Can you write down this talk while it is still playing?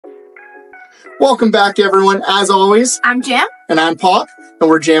Welcome back, everyone. As always, I'm Jam. And I'm Pop, and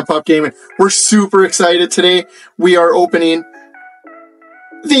we're Jam Pop Gaming. We're super excited today. We are opening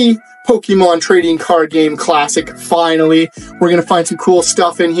the Pokemon Trading Card Game Classic, finally. We're going to find some cool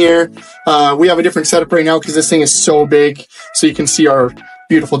stuff in here. We have a different setup right now because this thing is so big, so you can see our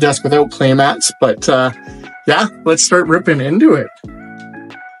beautiful desk without playmats. But yeah, let's start ripping into it.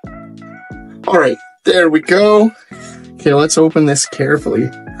 All right, there we go. Okay, let's open this carefully.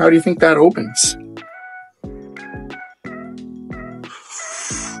 How do you think that opens?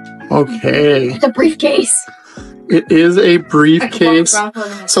 Okay. It's a briefcase. It is a briefcase.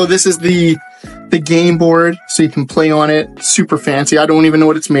 So this is the game board, so you can play on it. Super fancy. I don't even know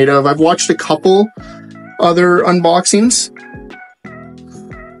what it's made of. I've watched a couple other unboxings.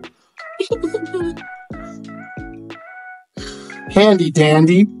 Handy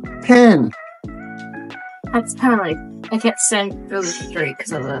dandy pen. That's kind of like, I can't stand really straight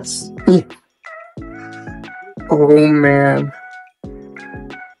because of this. Oh man.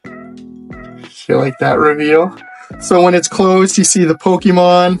 You like that reveal? So when it's closed, you see the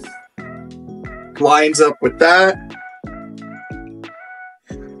Pokemon lines up with that.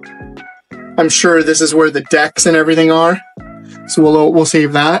 I'm sure this is where the decks and everything are. So we'll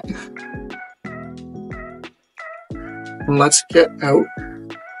save that. And let's get out.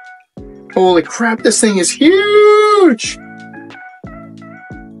 Holy crap, this thing is huge!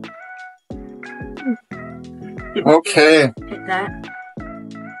 Okay. Hit that.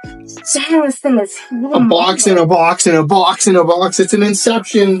 Damn, this thing is a box in a box in a box in a box. It's an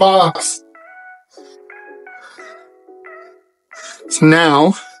Inception box. So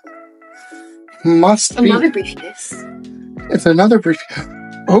now, must be another briefcase. It's another briefcase.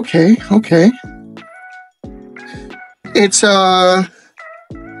 Okay, okay. It's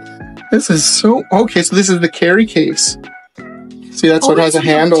this is so okay. So this is the carry case. See, that's what has a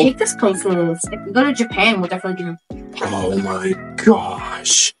handle. Take this places. If we go to Japan, we'll definitely get them. Oh my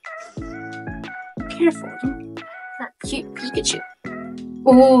gosh! Careful. Cute Pikachu.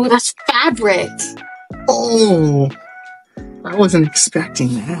 Oh, that's fabric. Oh, I wasn't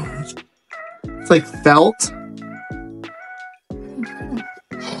expecting that. It's like felt.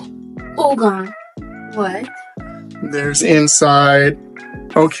 Oh god. What? There's inside.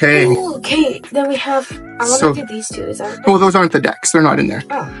 Okay. Ooh, okay, then we have. I want to look at these two. Is that? Oh, those aren't the decks. They're not in there.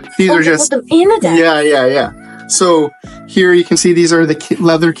 Oh. These are just. Put them in the deck. Yeah. So here you can see these are the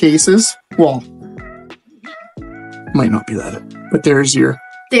leather cases. Well, might not be leather, but there's your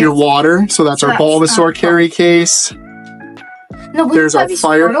water. So that's our Bulbasaur carry case. No, there's our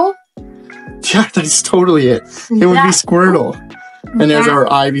fire. Squirtle? Yeah, that's totally it. It would be Squirtle. And there's our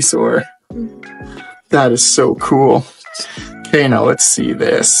Ivysaur. That is so cool. Okay, now let's see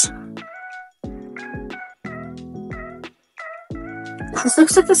this. This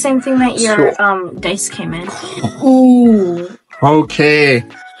looks like the same thing that your dice came in. Ooh. Okay.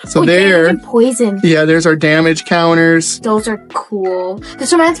 So there. Poison. Yeah, there's our damage counters. Those are cool.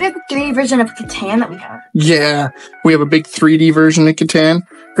 This reminds me of the 3D version of Catan that we have. Yeah, we have a big 3D version of Catan.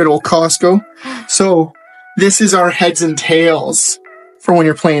 Good old Costco. So this is our heads and tails for when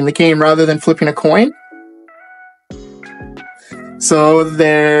you're playing the game rather than flipping a coin. So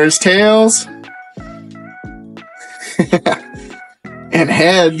there's tails. And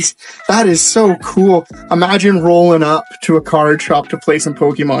heads. That is so cool. Imagine rolling up to a card shop to play some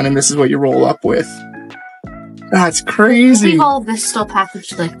Pokemon and this is what you roll up with. That's crazy. All of this still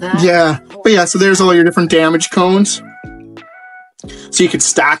packaged like that. Yeah. But yeah, so there's all your different damage cones. So you could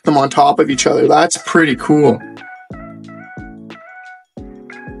stack them on top of each other. That's pretty cool.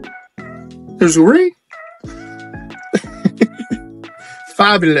 There's Uri.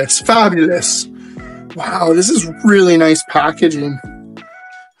 Fabulous. Wow, this is really nice packaging.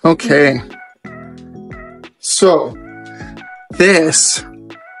 Okay. So, this,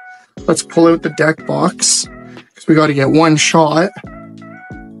 let's pull out the deck box, because we got to get one shot.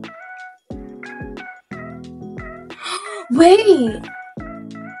 Wait!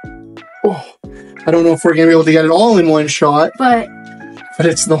 Oh, I don't know if we're going to be able to get it all in one shot. But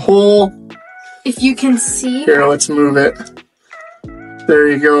it's the whole... If you can see... Here, let's move it. There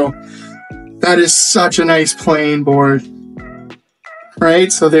you go. That is such a nice playing board.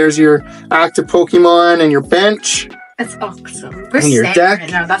 Right? So there's your active Pokemon and your bench. That's awesome. And your deck.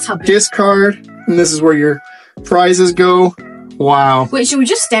 Right now. That's how big. Discard. And this is where your prizes go. Wow. Wait, should we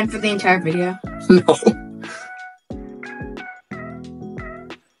just stand for the entire video? No.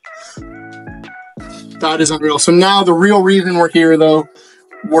 That is unreal. So now the real reason we're here, though,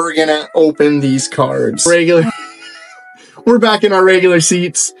 we're gonna open these cards. We're back in our regular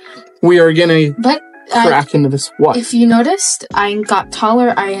seats. We are gonna... But crack into this. What? If you noticed, I got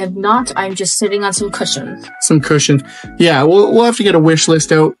taller. I have not. I'm just sitting on some cushions. Some cushions. Yeah, we'll have to get a wish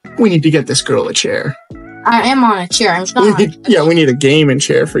list out. We need to get this girl a chair. I am on a chair. I'm just not. We need a gaming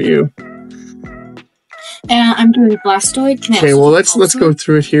chair for you. And I'm doing Blastoid. Okay, well let's go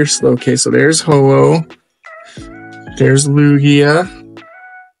through it here slow. Okay, so there's Ho-Oh. There's Lugia.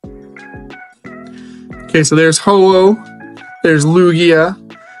 Okay, so there's Ho-Oh. There's Lugia.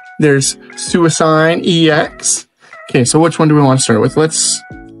 There's Suicide EX. Okay, so which one do we want to start with? Let's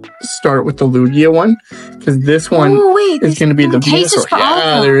start with the Lugia one, because this one is going to be the Venusaur.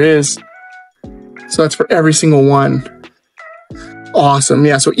 Yeah, there is. So that's for every single one. Awesome.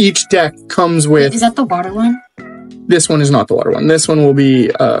 Yeah, so each deck comes with... Is that the water one? This one is not the water one. This one will be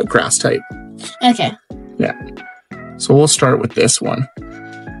grass type. Okay. Yeah. So we'll start with this one.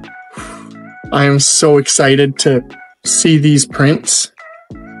 I am so excited to see these prints.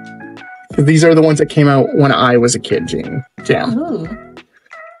 Because these are the ones that came out when I was a kid, Jam. Ooh.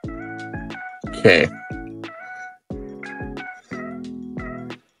 Okay.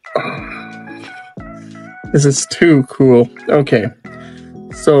 This is too cool. Okay.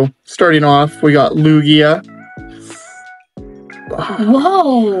 So, starting off, we got Lugia.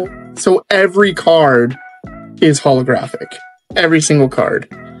 Whoa! So, every card is holographic. Every single card.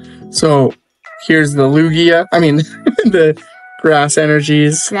 So, here's the Lugia. I mean, the Grass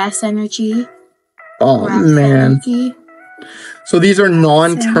Energies. Grass Energy. Oh, man. Energy. So, these are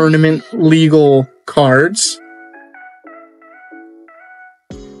non-tournament legal cards.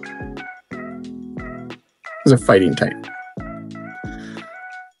 Is a fighting type.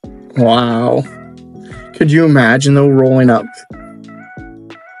 Wow. Could you imagine though rolling up?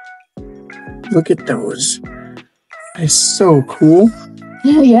 Look at those. It's so cool.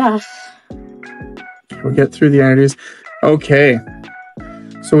 Yeah. We'll get through the energies. Okay.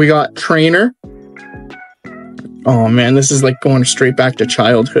 So we got Trainer. Oh man, this is like going straight back to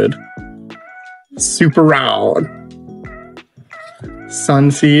childhood. Super Round.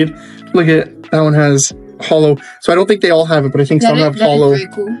 Sunseed. Look at that one has hollow. So I don't think they all have it, but I think some have hollow.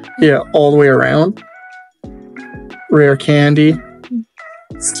 Cool. Yeah, all the way around. Rare Candy.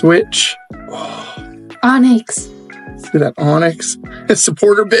 Switch. Oh. Onyx. See that Onyx? It's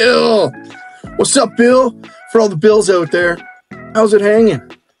Supporter Bill. What's up, Bill? For all the Bills out there, how's it hanging?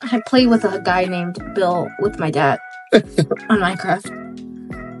 I played with a guy named Bill with my dad on Minecraft.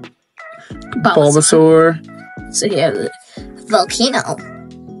 Bulbasaur. So yeah, Volcano.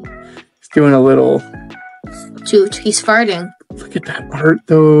 He's doing a little... Dude, he's farting. Look at that art,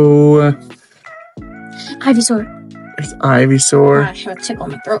 though. Ivysaur. There's Ivysaur. I have a tickle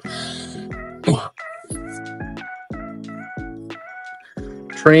in my throat.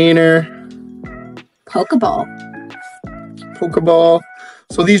 Trainer. Pokeball.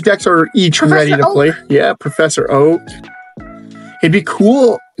 So these decks are each ready to play. Yeah, Professor Oak. It'd be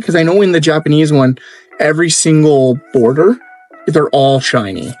cool, because I know in the Japanese one, every single border, they're all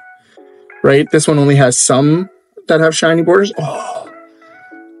shiny. Right? This one only has some that have shiny borders. Oh.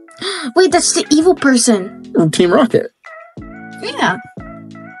 Wait, that's the evil person. Team Rocket. Yeah.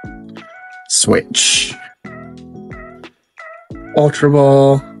 Switch. Ultra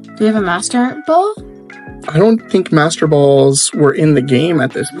Ball. Do we have a Master Ball? I don't think Master Balls were in the game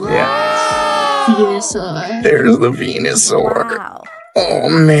at this point. Yeah. Venusaur. There's the Venusaur. Wow. Oh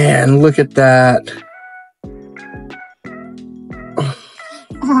man, look at that. Oh,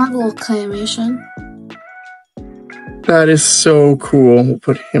 a little claymation. That is so cool. We'll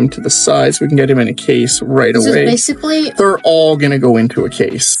put him to the side so we can get him in a case right away. Basically, they're all going to go into a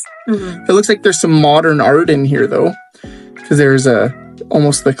case. Mm-hmm. It looks like there's some modern art in here, though. Because there's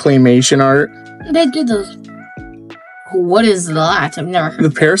almost the claymation art. They did those. What is that? I've never heard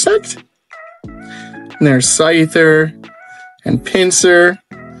of the Parasect? And there's Scyther, and Pinsir,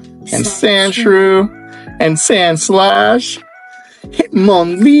 and Sandshrew, and Sandslash,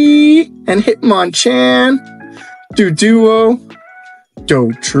 Hitmonlee, and Hitmonchan, Doduo,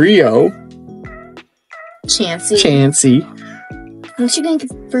 Dodrio, Chansey. What's she gonna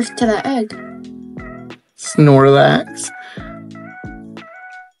give birth to that egg? Snorlax.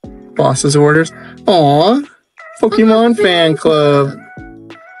 Boss's orders. Aw. Pokemon Fan Club.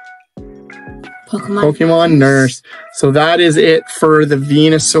 Pokemon Nurse. So that is it for the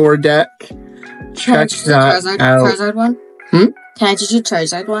Venusaur deck. Check that out. Charizard one? Can I just do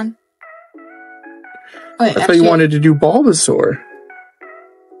Charizard one? Wait, I thought you wanted to do Bulbasaur.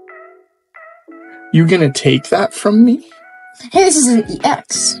 You gonna take that from me? Hey, this is an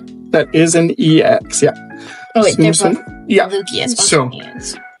EX. That is an EX, yeah. Oh wait, there's one. Yeah.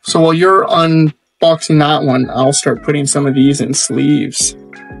 So while you're unboxing that one, I'll start putting some of these in sleeves.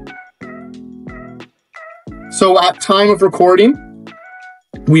 So at time of recording,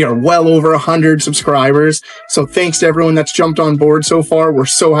 we are well over 100 subscribers. So thanks to everyone that's jumped on board so far. We're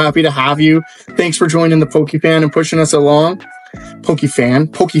so happy to have you. Thanks for joining the PokeFan and pushing us along.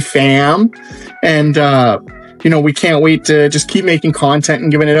 PokeFam. And, you know, we can't wait to just keep making content and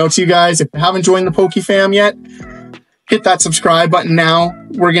giving it out to you guys. If you haven't joined the PokeFam yet, hit that subscribe button now.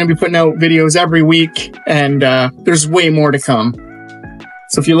 We're going to be putting out videos every week, and there's way more to come.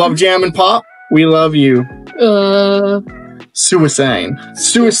 So if you love Jam and Pop, we love you. Suicide.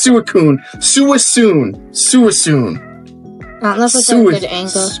 Suicoon. Suisoon. That's like a good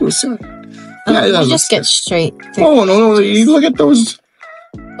angle. Suisoon. You just get straight. Oh, no. You look at those.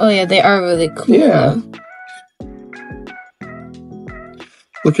 Oh, yeah. They are really cool. Yeah.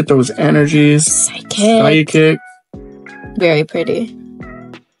 Look at those energies. Psychic. Very pretty.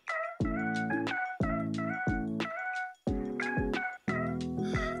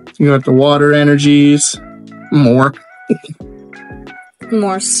 You got the water energies. More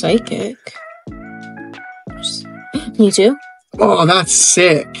psychic. Me too. Oh, that's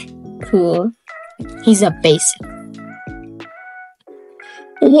sick. Cool. He's a basic.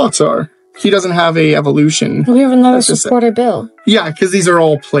 Well, what's our? He doesn't have a evolution. We have another supporter bill. Yeah, because these are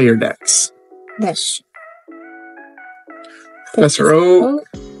all player decks. That's Professor Oak.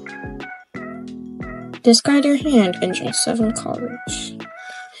 Discard your hand and draw 7 cards.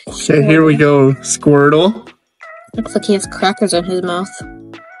 Okay, here we go. Squirtle. Looks like he has crackers in his mouth.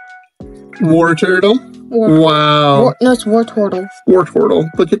 War Turtle. Wow. No, it's War Turtle. War Turtle.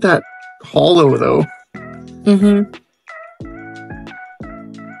 Look at that hollow, though. Mm-hmm.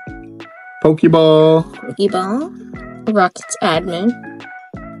 Pokeball. Rocket's admin.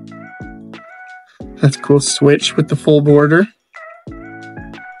 That's cool. Switch with the full border.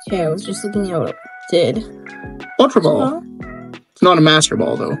 Okay, I was just looking at what it did. Ultra Ball. It's not a Master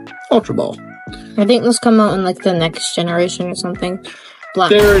Ball, though. Ultra Ball. I think those come out in, like, the next generation or something. Black.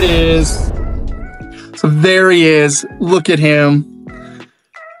 There it is. So there he is. Look at him.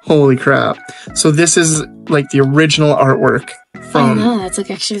 Holy crap. So this is, like, the original artwork from... I know, that's, like,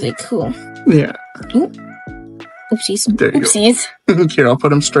 actually really cool. Yeah. Ooh. Oopsies. There you Oopsies. Go. Here, I'll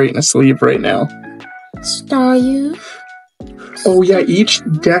put him straight in a sleeve right now. Staryu. Oh, yeah, each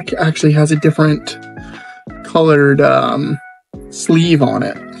deck actually has a different colored sleeve on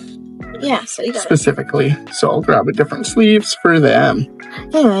it. Yeah, so you got specifically. It. So I'll grab a different sleeves for them.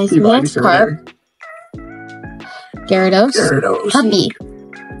 Anyways, next part. Gyarados. Puppy.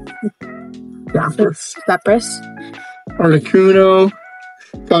 Lapras. Articuno.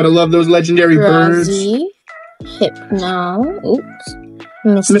 Gotta love those legendary birds. Hypno. Oops.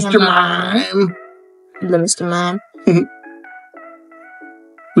 Mr. Mime. Mr. Mime.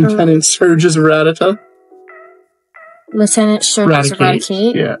 Lieutenant Surge's Rattata. Lieutenant Surge's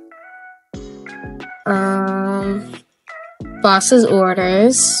Raticate. Yeah. Boss's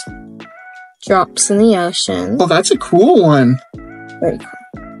Orders. Drops in the Ocean. Oh, that's a cool one. Very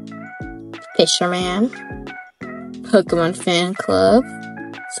cool. Fisherman. Pokemon Fan Club.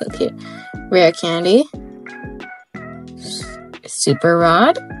 So cute. Rare Candy. Super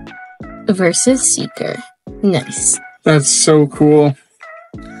Rod. Versus Seeker. Nice. That's so cool.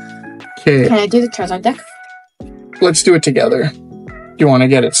 Okay. Can I do the Charizard deck? Let's do it together. Do you want to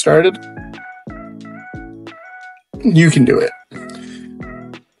get it started? You can do it.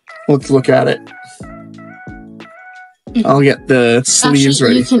 Let's look at it. I'll get the sleeves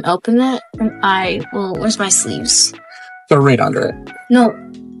ready. You can open it, and I will... Where's my sleeves? They're right under it. No.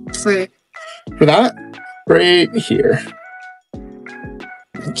 For that? Right here.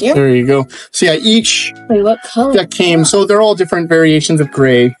 Thank you. There you go. So yeah, each Wait, what color? That came, so they're all different variations of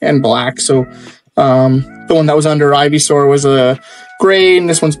gray and black. So the one that was under Ivysaur was a gray, and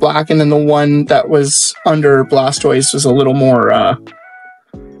this one's black, and then the one that was under Blastoise was a little more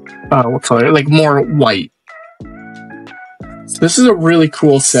what color? Like more white. So this is a really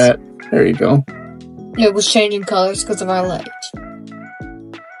cool set. There you go. It was changing colors because of our light.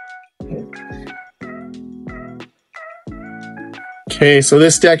 Okay, so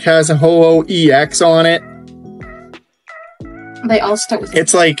this deck has a Ho-Oh EX on it. They all start with...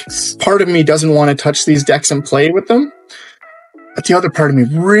 It's like, part of me doesn't want to touch these decks and play with them. But the other part of me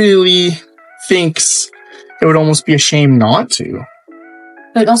really thinks it would almost be a shame not to.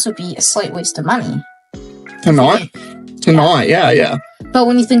 It would also be a slight waste of money. To not? To not, yeah. But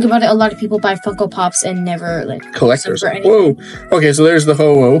when you think about it, a lot of people buy Funko Pops and never, like... Collectors. Whoa! Okay, so there's the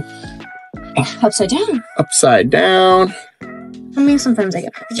Ho-Oh. Upside down. Upside down. I mean, sometimes I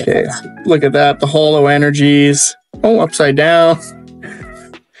get... Okay, look at that. The Hollow Energies. Oh, upside down.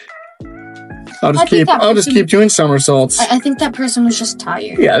 I'll just keep doing somersaults. I think that person was just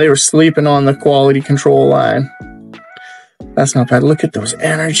tired. Yeah, they were sleeping on the quality control line. That's not bad. Look at those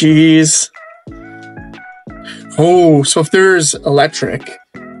energies. Oh, so if there's electric,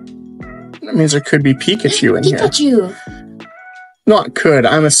 that means there could be Pikachu in here. Pikachu. Not could.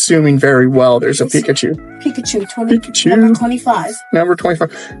 I'm assuming very well there's a Pikachu. Pikachu. Number 25. Number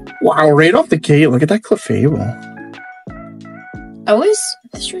 25. Wow, right off the gate, look at that Clefable. Always?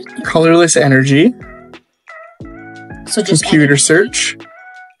 Colorless energy. So just computer search.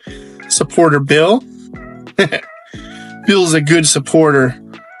 Supporter Bill. Bill's a good supporter.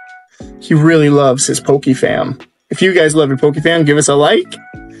 He really loves his Pokefam. If you guys love your Pokefam, give us a like.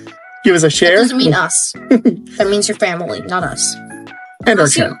 Give us a share. That doesn't mean us. That means your family, not us. And our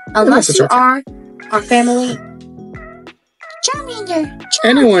channel. Unless you are our family. Charmander.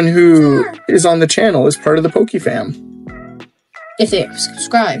 Anyone who is on the channel is part of the Pokefam. If they've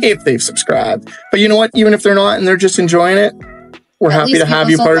subscribed. If they've subscribed. But you know what? Even if they're not and they're just enjoying it, we're happy to have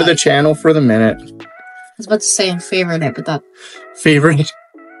you part of the channel for the minute. I was about to say favorite it, but that... Favorite?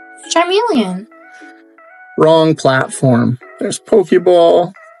 Charmeleon. Wrong platform. There's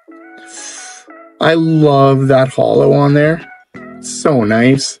Pokeball. I love that holo on there. So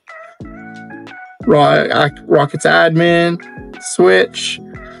nice. Rocket's admin. Switch.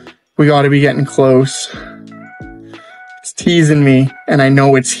 We got to be getting close. It's teasing me, and I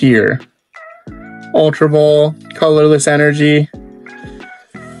know it's here. Ultra Ball. Colorless energy.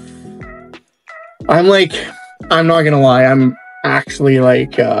 I'm not gonna lie, I'm actually really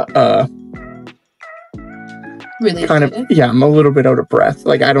kind of, yeah, I'm a little bit out of breath.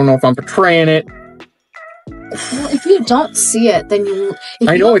 Like, I don't know if I'm portraying it. Well, if you don't see it, then you...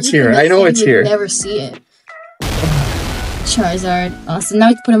 I know it's here. Never see it. Charizard. Awesome. Now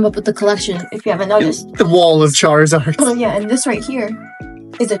we can put him up with the collection, if you haven't noticed. The wall of Charizard. Oh, yeah, and this right here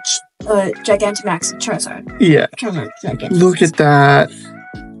is a Gigantamax Charizard. Yeah. Look at that.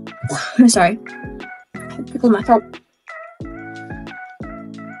 I'm sorry. Pickle my throat.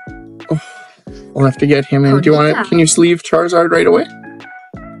 We'll have to get him in. Do you want it? Can you sleeve Charizard right away?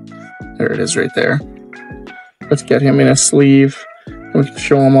 There it is right there. Let's get him in a sleeve. We can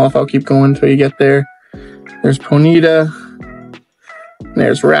show him off. I'll keep going until you get there. There's Ponyta.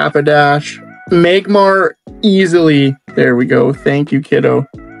 There's Rapidash. Magmar easily. There we go. Thank you, kiddo.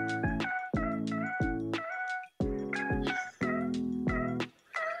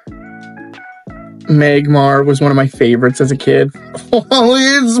 Magmar was one of my favorites as a kid. Oh,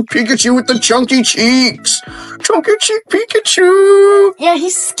 it's Pikachu with the chunky cheeks. Chunky cheek Pikachu. Yeah,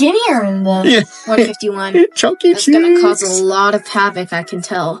 he's skinnier in the 151. Chunky cheeks. That's gonna cause a lot of havoc, I can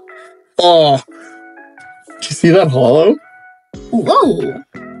tell. Oh. Did you see that holo? Whoa.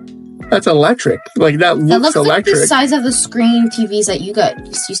 That's electric. Like, that looks electric. Like the size of the screen TVs that you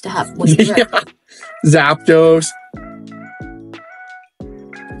guys used to have. Yeah. Zapdos.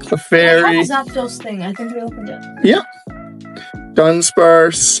 Clefairy. I have a Zapdos thing. I think we opened it. Yeah.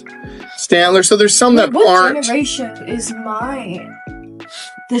 Dunsparce. Stantler. So there's some that aren't. What generation is mine?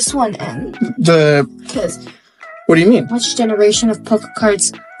 This one in? Because. What do you mean? Which generation of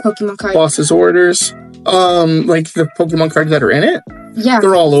Pokemon cards? Boss's Orders. Like the Pokemon cards that are in it? Yeah.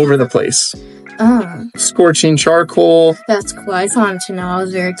 They're all over the place. Scorching Charcoal. That's cool. I just wanted to know. I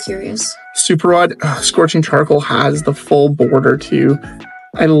was very curious. Super Rod. Scorching Charcoal has the full border too.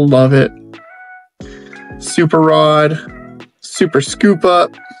 I love it. Super Rod. Super Scoop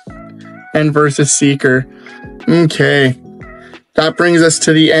Up. And Versus Seeker. Okay. That brings us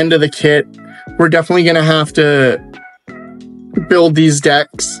to the end of the kit. We're definitely going to have to build these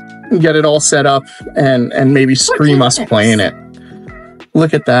decks, get it all set up, and maybe stream us playing it.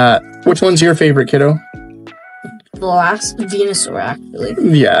 Look at that. Which one's your favorite, kiddo? The last Venusaur, actually.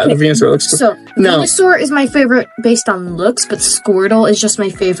 Yeah, the Venusaur looks cool. So, Venusaur is my favorite based on looks, but Squirtle is just my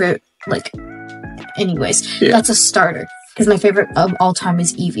favorite, anyways. Yeah. That's a starter. Because my favorite of all time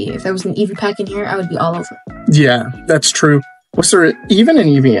is Eevee. If there was an Eevee pack in here, I would be all over. Yeah, that's true. Was there even an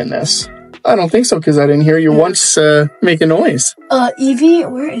Eevee in this? I don't think so, because I didn't hear you once make a noise. Eevee?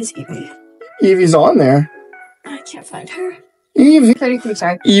 Where is Eevee? Eevee's on there. I can't find her. Eevee. 33,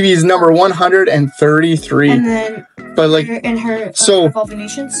 sorry. Eevee's number 133. And then, but in her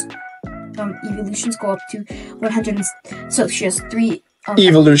evolutions, evolutions go up to 100. So she has 3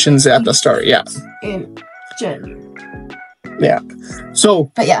 evolutions at the start, yeah. In Gen. Yeah.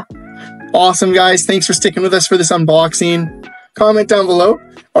 So, but yeah. Awesome, guys. Thanks for sticking with us for this unboxing. Comment down below.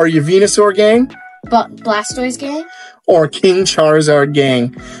 Are you Venusaur gang? Blastoise gang? Or King Charizard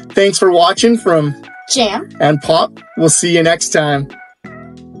gang? Thanks for watching from Jam and Pop. We'll see you next time.